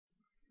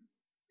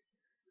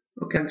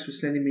Okay, thanks for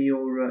sending me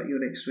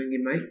your next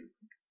swinging, mate.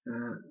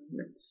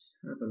 Let's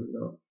have a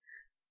look.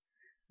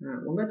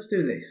 Well, let's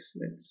do this.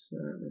 Let's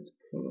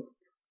pull up.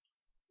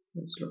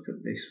 Let's look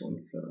at this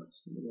one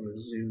first. I want to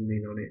zoom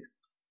in on it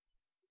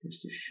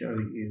just to show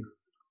you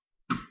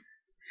a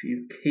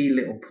few key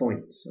little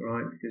points, all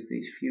right? Because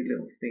these few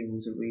little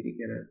things are really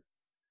gonna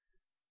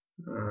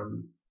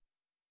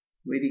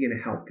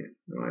help you.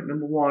 All right.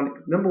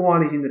 Number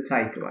one is in the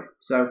takeaway.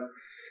 So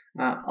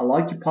I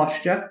like your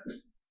posture.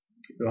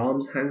 Your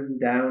arms hanging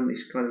down.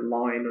 This kind of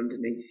line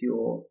underneath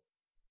your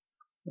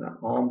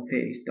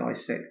armpit is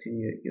dissecting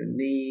your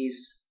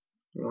knees.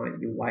 Right,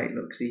 your weight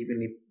looks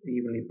evenly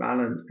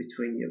balanced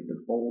between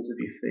the balls of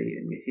your feet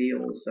and your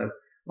heels. So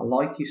I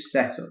like your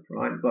setup,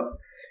 right? But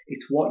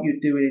it's what you're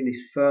doing in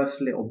this first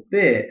little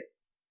bit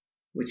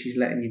which is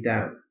letting you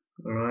down.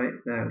 All right,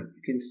 now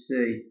you can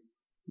see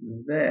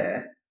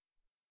there,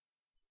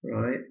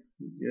 right?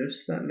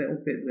 Just that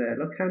little bit there.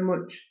 Look how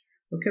much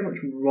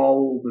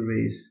roll there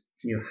is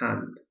in your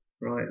hand,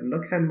 right? And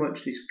look how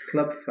much this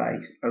club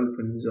face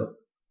opens up.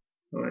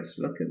 All right,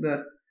 so look at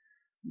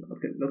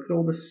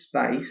all the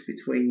space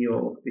between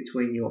your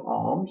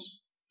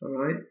arms, all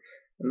right,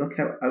 and look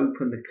how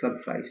open the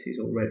club face is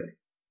already.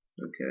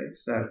 Okay,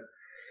 so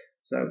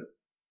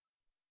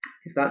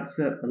if that's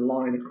a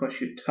line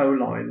across your toe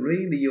line,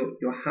 really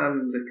your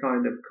hands are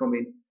kind of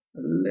coming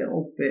a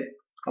little bit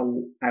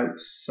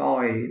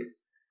outside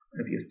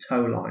of your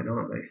toe line,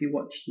 aren't they? If you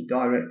watch the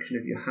direction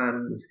of your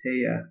hands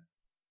here,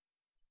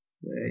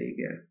 there you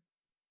go.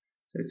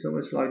 So it's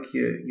almost like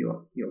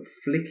you're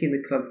flicking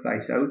the club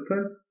face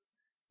open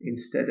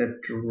instead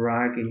of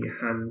dragging your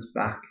hands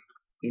back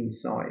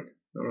inside.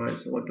 All right.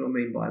 So what do I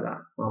mean by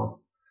that?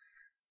 Well,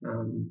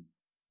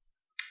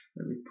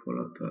 let me pull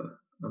up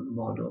a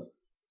model.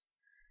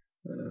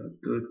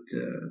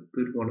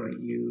 Good one I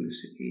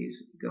use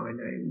is a guy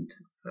named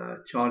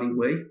Charlie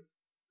Wee.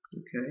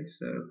 Okay,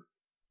 so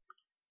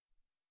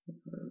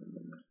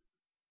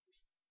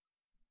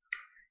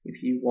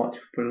if you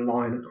put a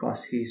line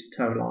across his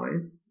toe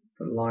line,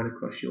 put a line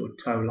across your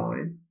toe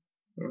line,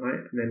 all right,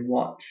 and then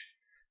watch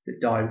the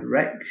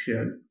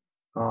direction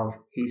of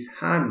his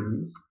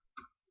hands,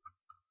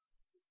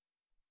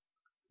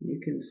 you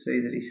can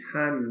see that his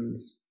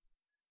hands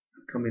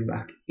are coming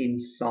back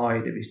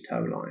inside of his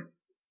toe line.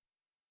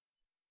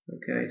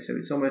 Okay, so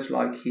it's almost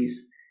like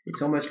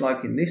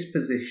in this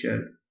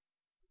position.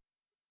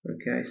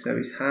 Okay, so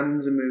his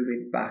hands are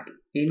moving back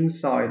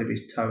inside of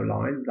his toe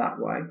line that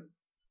way.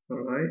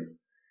 All right,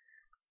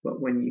 but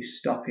when you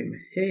stop him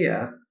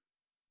here,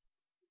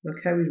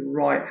 look how his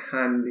right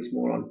hand is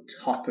more on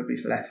top of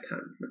his left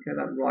hand. Look how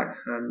that right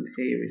hand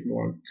here is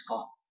more on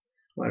top.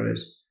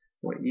 Whereas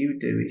what you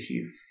do is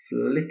you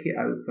flick it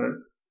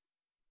open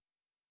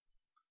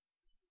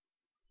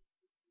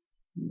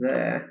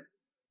there,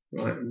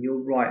 right, and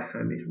your right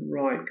hand is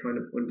right kind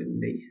of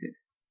underneath it.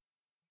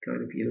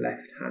 Kind of your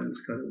left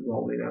hand's kind of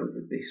rolling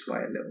over this way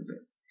a little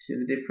bit. See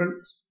the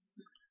difference?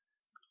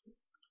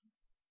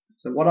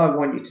 So what I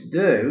want you to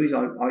do is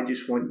I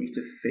just want you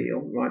to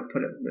feel, right,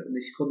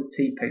 this is called the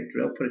T-peg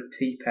drill, put a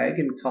T-peg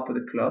in the top of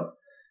the club,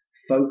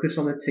 focus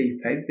on the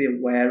T-peg, be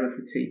aware of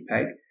the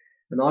T-peg,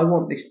 and I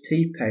want this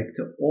T-peg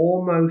to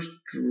almost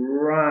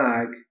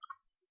drag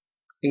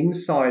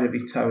inside of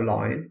your toe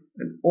line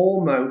and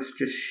almost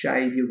just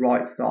shave your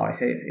right thigh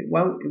here. It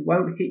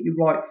won't hit your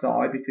right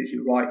thigh because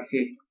your right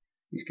hip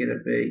is going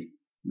to be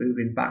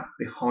moving back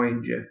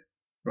behind you,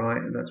 right,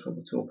 and that's what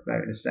we'll talk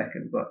about in a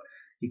second, but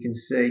you can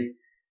see,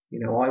 you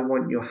know, I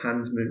want your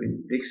hands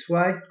moving this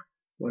way,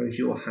 whereas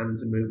your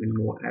hands are moving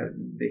more out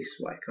this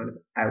way, kind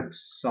of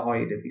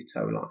outside of your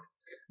toe line.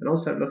 And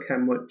also look how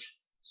much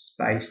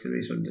space there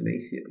is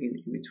underneath it,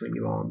 in between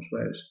your arms,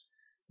 whereas,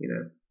 you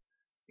know,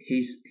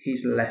 his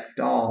left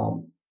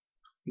arm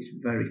is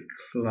very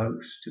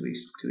close to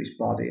his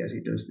body as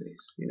he does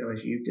this. You know,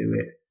 as you do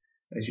it,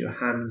 as your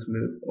hands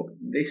move up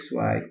this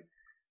way,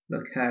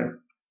 look how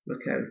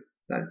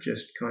that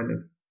just kind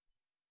of,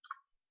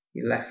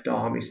 your left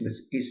arm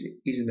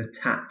isn't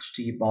attached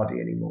to your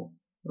body anymore.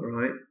 All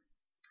right.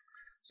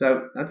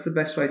 So that's the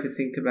best way to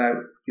think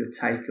about your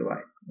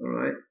takeaway. All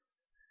right.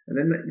 And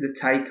then the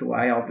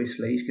takeaway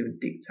obviously is going to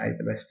dictate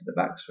the rest of the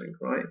backswing.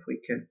 Right. If we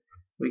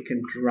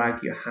can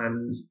drag your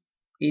hands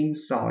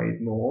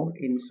inside more,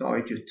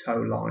 inside your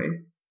toe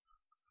line.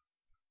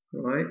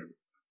 Right.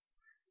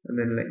 And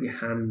then let your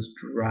hands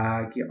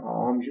drag your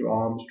arms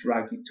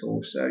drag your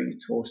torso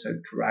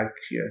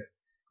drags your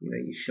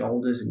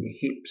shoulders and your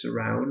hips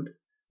around,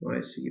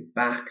 right? So your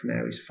back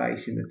now is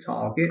facing the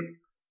target,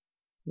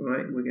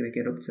 right? We're going to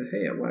get up to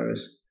here,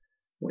 whereas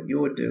what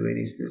you're doing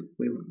is that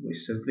we're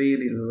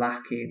severely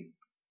lacking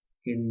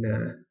in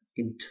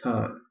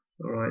turn,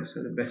 all right?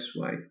 So the best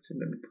way, so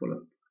let me pull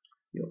up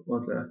your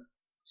other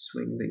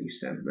swing that you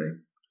sent me.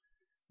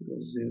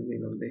 We'll zoom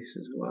in on this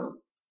as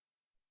well,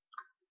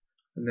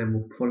 and then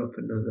we'll pull up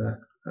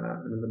another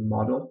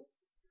model.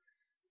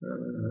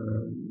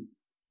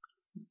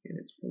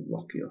 It's called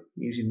Rocky. I'm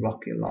using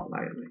Rocky a lot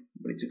lately,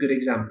 but it's a good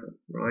example,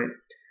 right?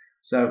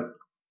 So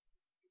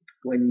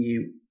when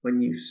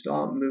you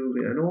start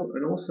moving,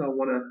 and also I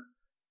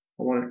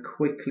want to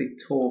quickly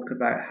talk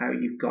about how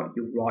you've got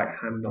your right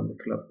hand on the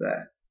club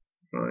there,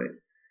 right?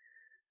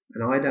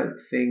 And I don't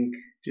think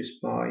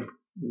just by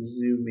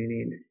zooming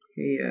in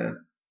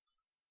here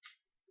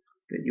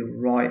that your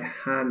right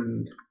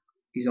hand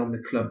is on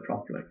the club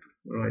properly.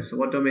 Alright, so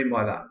what do I mean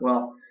by that?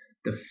 Well,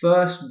 the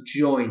first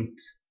joint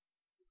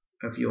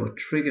of your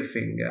trigger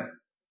finger,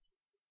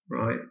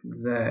 right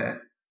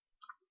there,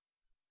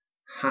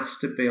 has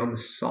to be on the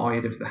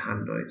side of the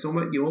handle. It's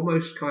almost, you're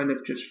almost kind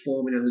of just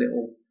forming a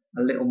little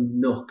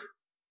nook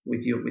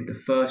with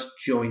the first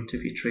joint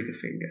of your trigger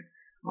finger.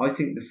 I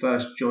think the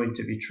first joint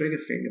of your trigger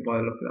finger, by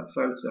the look of that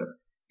photo,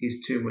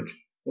 is too much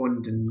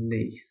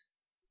underneath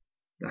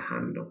the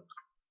handle.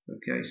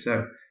 Okay,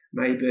 so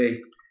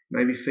maybe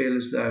feel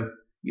as though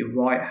your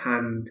right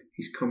hand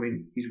is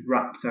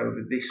wrapped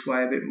over this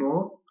way a bit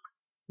more.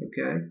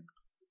 Okay, and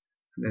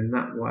then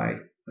that way,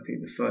 I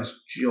think the first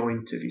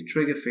joint of your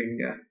trigger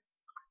finger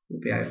will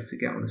be able to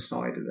get on the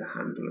side of the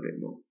handle a bit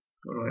more.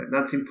 All right, and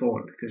that's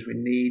important because we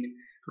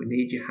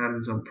need your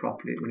hands on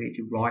properly. We need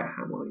your right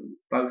hand, well,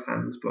 both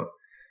hands, but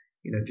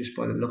just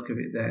by the look of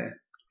it there,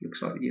 it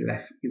looks like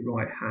your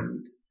right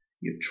hand,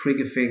 your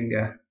trigger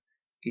finger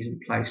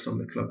isn't placed on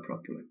the club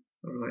properly.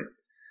 All right.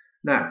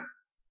 Now,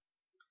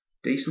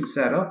 decent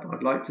setup.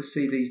 I'd like to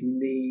see these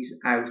knees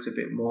out a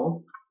bit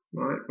more,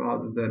 right,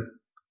 rather than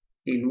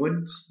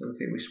inwards. I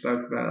think we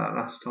spoke about that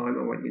last time.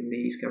 I want your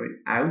knees going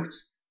out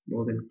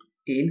more than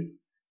in.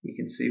 You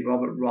can see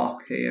Robert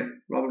Rock here.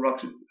 Robert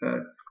Rock's a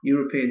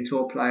European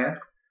Tour player,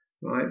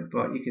 right?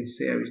 But you can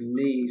see how his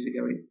knees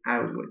are going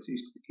outwards.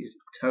 His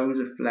toes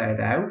are flared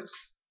out,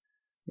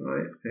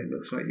 right? And it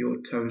looks like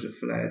your toes are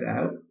flared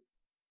out.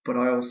 But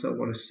I also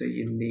want to see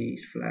your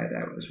knees flared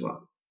out as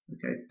well.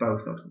 Okay,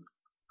 both of them.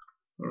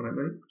 All right,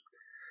 mate.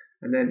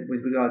 And then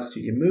with regards to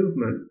your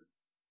movement,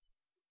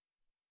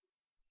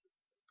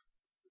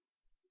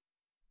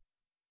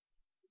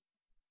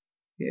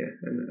 yeah,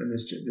 and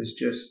there's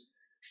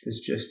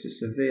just a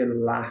severe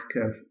lack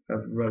of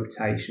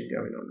rotation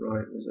going on,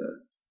 right?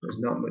 There's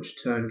not much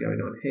turn going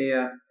on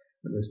here,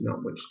 and there's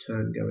not much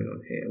turn going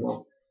on here.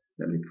 Well,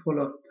 let me pull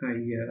up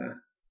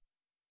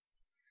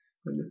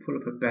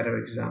a better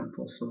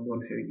example,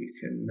 someone who you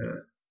can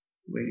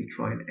really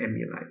try and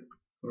emulate.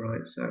 All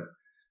right, so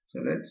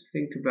let's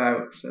think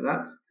about, so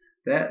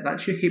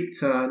that's your hip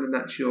turn and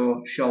that's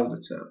your shoulder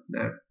turn.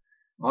 Now,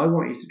 I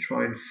want you to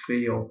try and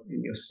feel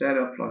in your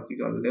setup like you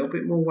got a little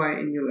bit more weight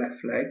in your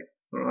left leg.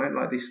 All right,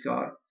 like this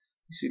guy.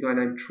 This is a guy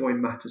named Troy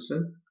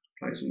Mattison,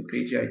 plays on the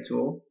PGA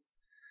Tour.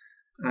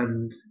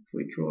 And if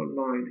we draw a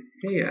line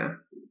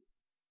here,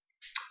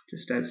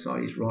 just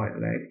outside his right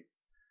leg,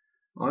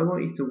 I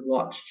want you to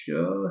watch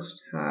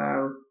just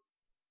how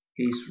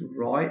his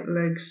right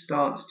leg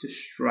starts to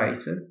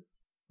straighten.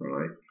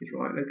 Right, his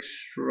right leg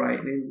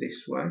straightening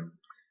this way.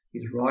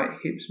 His right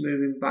hip's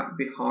moving back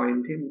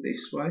behind him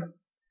this way.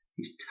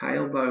 His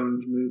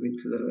tailbone's moving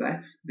to the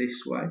left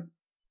this way.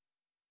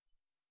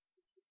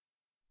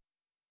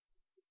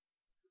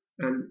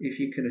 And if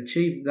you can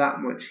achieve that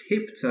much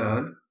hip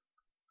turn,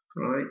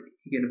 right,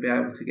 you're going to be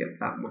able to get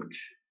that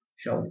much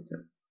shoulder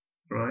turn,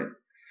 right?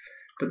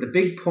 But the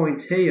big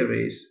point here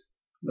is,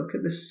 look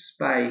at the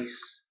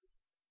space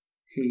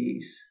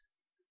he's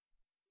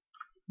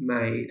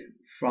made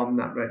from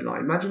that red line.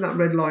 Imagine that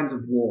red line's a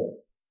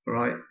wall,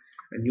 right?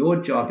 And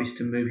your job is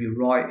to move your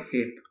right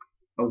hip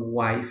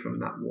away from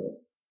that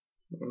wall,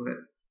 right?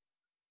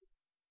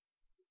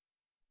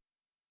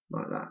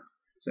 Like that.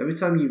 So every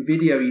time you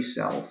video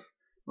yourself,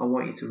 I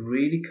want you to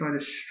really kind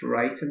of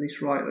straighten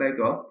this right leg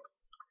up.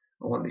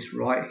 I want this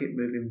right hip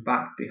moving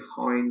back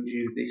behind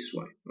you this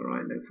way. All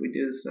right, now if we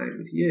do the same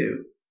with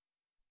you,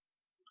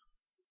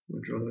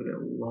 we'll draw a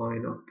little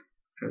line up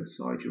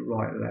outside your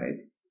right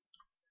leg.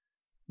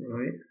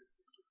 Right.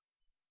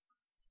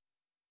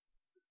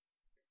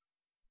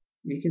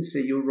 You can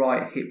see your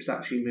right hip's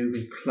actually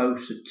moving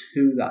closer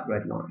to that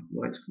red line.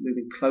 Right, it's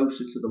moving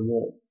closer to the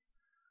wall.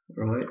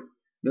 Right.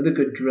 Another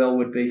good drill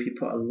would be if you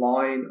put a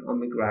line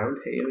on the ground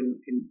here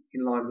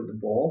in line with the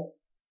ball.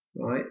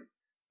 Right.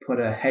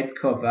 Put a head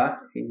cover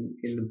in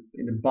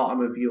the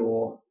bottom of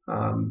your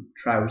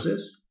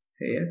trousers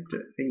here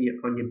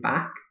on your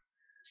back.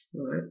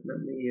 Right. Let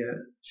me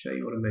show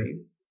you what I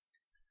mean.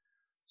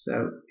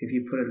 So if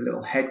you put a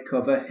little head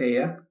cover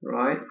here,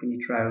 right, in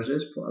your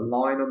trousers, put a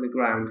line on the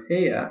ground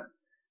here,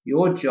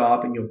 your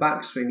job in your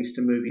backswing is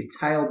to move your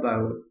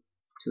tailbone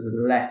to the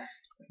left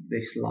of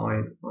this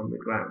line on the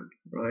ground,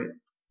 right?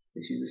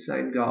 This is the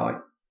same guy,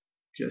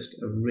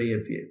 just a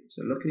rear view.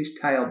 So look at his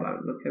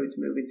tailbone, look how it's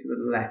moving to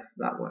the left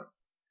that way.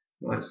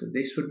 Right, so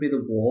this would be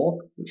the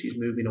wall, which he's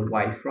moving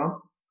away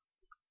from.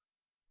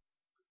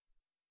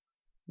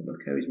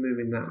 Look how he's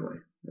moving that way.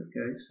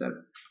 Okay, so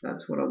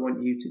that's what I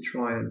want you to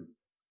try and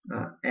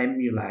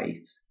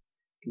emulate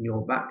in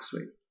your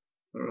backswing.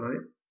 Alright,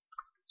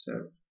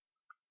 so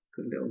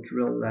good little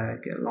drill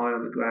there, get a line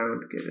on the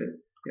ground, get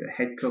a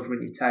head cover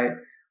in your tail,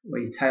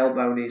 where your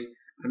tailbone is,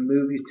 and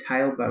move your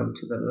tailbone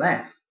to the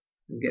left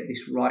and get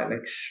this right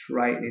leg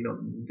straightening up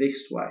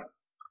this way.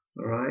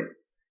 Alright?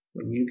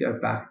 When you go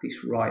back,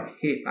 this right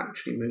hip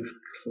actually moves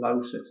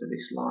closer to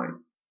this line.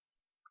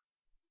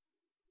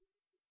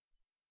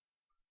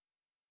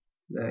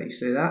 There, you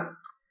see that?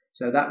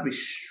 So that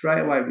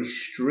straight away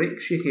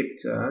restricts your hip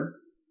turn,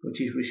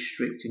 which is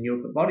restricting your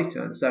upper body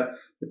turn. So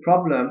the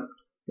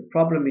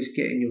problem is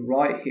getting your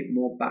right hip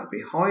more back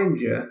behind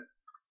you.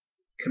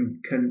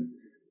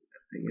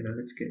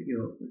 Let's get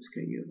your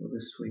other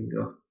swing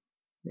up,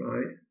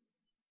 right?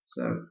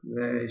 So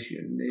there's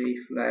your knee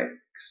flex.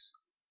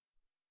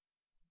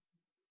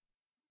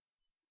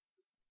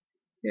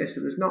 Yeah,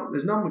 so there's not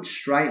much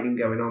straightening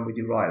going on with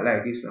your right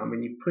leg, is there? I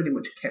mean, you pretty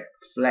much kept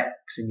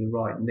flexing your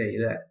right knee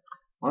there.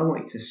 I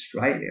want you to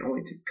straighten it. I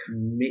want you to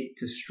commit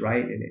to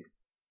straightening it.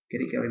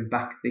 Get it going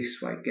back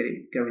this way. Get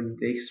it going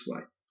this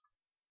way.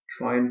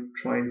 Try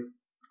and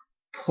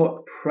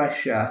put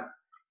pressure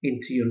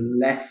into your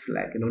left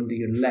leg and under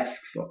your left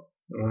foot,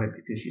 all right?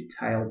 Because your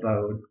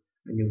tailbone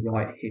and your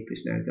right hip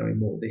is now going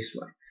more this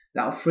way.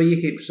 That'll free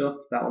your hips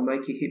up. That'll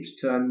make your hips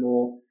turn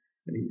more.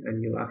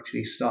 And you'll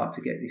actually start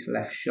to get this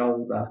left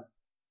shoulder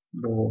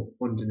more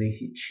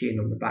underneath your chin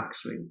on the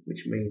backswing,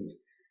 which means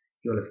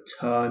you'll have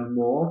turned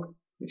more,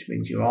 which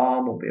means your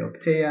arm will be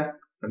up here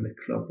and the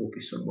club will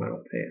be somewhere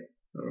up here.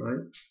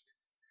 Alright.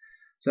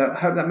 So I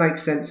hope that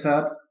makes sense,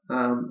 Herb.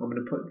 I'm going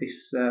to put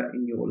this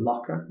in your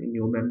locker, in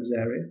your members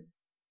area.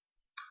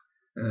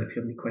 If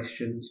you have any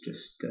questions,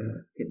 just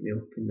hit me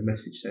up in the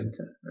message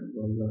centre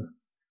and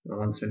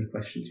I'll answer any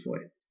questions for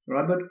you.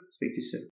 Alright, bud? Speak to you soon.